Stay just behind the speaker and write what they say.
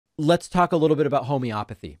let's talk a little bit about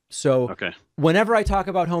homeopathy. So Okay. whenever I talk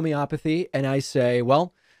about homeopathy and I say,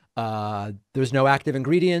 well, there's no active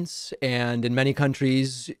ingredients, and in many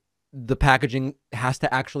countries, the packaging has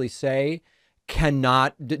to actually say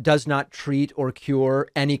does not treat or cure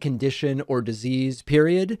any condition or disease,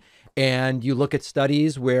 period. And you look at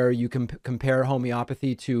studies where you can compare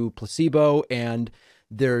homeopathy to placebo, and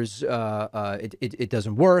it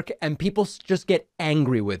doesn't work, and people just get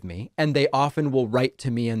angry with me, and they often will write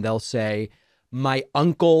to me and they'll say, my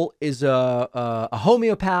uncle is a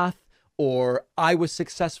homeopath, or I was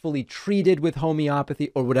successfully treated with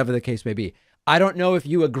homeopathy, or whatever the case may be. I don't know if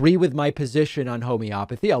you agree with my position on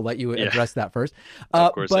homeopathy. I'll let you Yeah, address that first.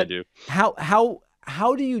 of course I But do.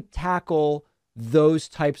 how do you tackle those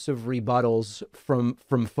types of rebuttals from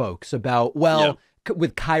folks about, Yeah. well,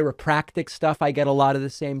 with chiropractic stuff, I get a lot of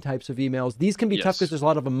the same types of emails. These can be tough because Yes. there's a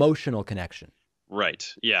lot of emotional connection. Right.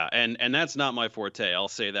 Yeah. And that's not my forte. I'll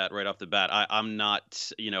say that right off the bat. I'm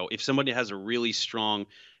not, if somebody has a really strong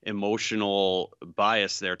emotional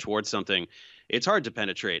bias there towards something, it's hard to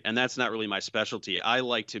penetrate. And that's not really my specialty. I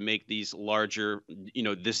like to make these larger,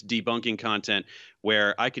 this debunking content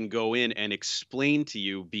where I can go in and explain to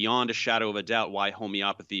you beyond a shadow of a doubt why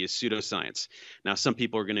homeopathy is pseudoscience. Now, some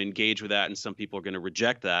people are going to engage with that and some people are going to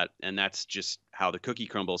reject that. And that's just how the cookie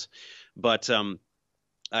crumbles. But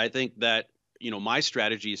I think that my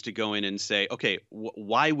strategy is to go in and say, okay,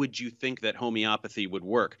 why would you think that homeopathy would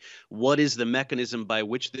work? What is the mechanism by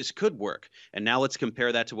which this could work? And now let's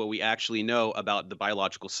compare that to what we actually know about the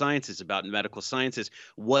biological sciences, about medical sciences.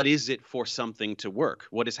 What is it for something to work?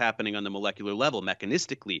 What is happening on the molecular level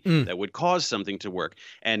mechanistically Mm. that would cause something to work?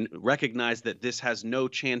 And recognize that this has no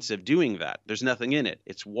chance of doing that. There's nothing in it.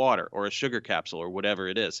 It's water or a sugar capsule or whatever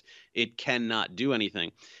it is. It cannot do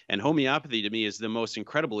anything. And homeopathy to me is the most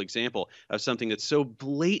incredible example of something that's so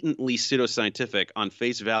blatantly pseudoscientific on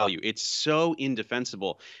face value. It's so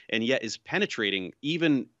indefensible and yet is penetrating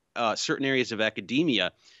even certain areas of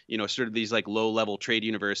academia, sort of these like low-level trade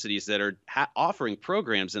universities that are offering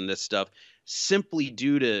programs in this stuff simply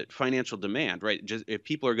due to financial demand, right? Just if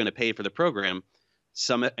people are going to pay for the program,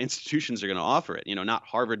 some institutions are going to offer it. Not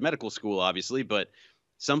Harvard Medical School, obviously, but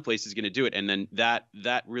some place is going to do it. And then that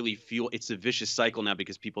really it's a vicious cycle now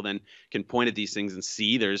because people then can point at these things and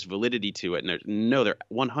see there's validity to it. And there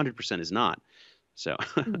 100% is not. So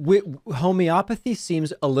Homeopathy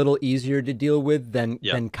seems a little easier to deal with than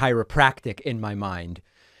yeah, chiropractic in my mind.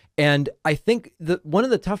 And I think one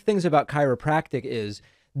of the tough things about chiropractic is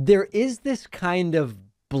there is this kind of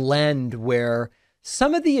blend where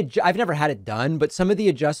I've never had it done, but some of the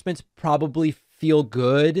adjustments probably feel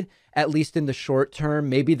good, at least in the short term.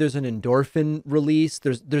 Maybe there's an endorphin release.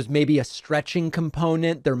 There's maybe a stretching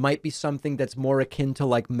component. There might be something that's more akin to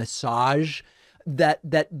like massage that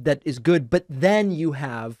is good. But then you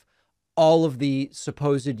have all of the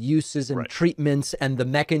supposed uses and right. treatments and the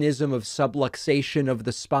mechanism of subluxation of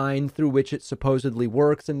the spine through which it supposedly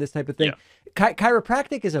works and this type of thing. Yeah.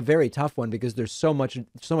 Chiropractic is a very tough one because there's so much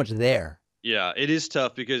there. Yeah, it is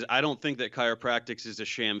tough because I don't think that chiropractics is a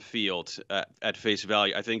sham field at face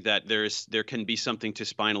value. I think that there can be something to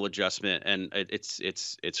spinal adjustment, and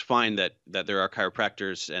it's fine that there are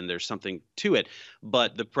chiropractors and there's something to it.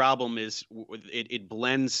 But the problem is it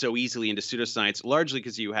blends so easily into pseudoscience, largely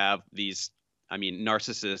because you have these, I mean,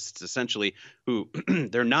 narcissists essentially who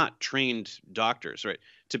they're not trained doctors, right?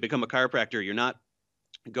 To become a chiropractor, you're not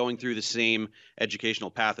going through the same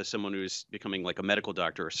educational path as someone who's becoming like a medical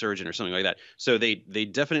doctor or surgeon or something like that. So they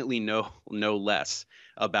definitely know less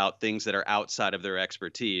about things that are outside of their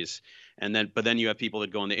expertise. But then you have people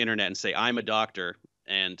that go on the internet and say, I'm a doctor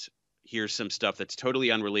and here's some stuff that's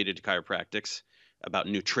totally unrelated to chiropractics about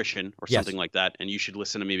nutrition or Yes. something like that. And you should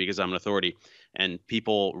listen to me because I'm an authority. And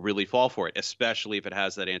people really fall for it, especially if it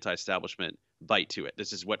has that anti-establishment bite to it.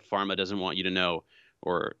 This is what pharma doesn't want you to know,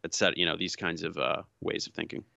 or et cetera, these kinds of ways of thinking.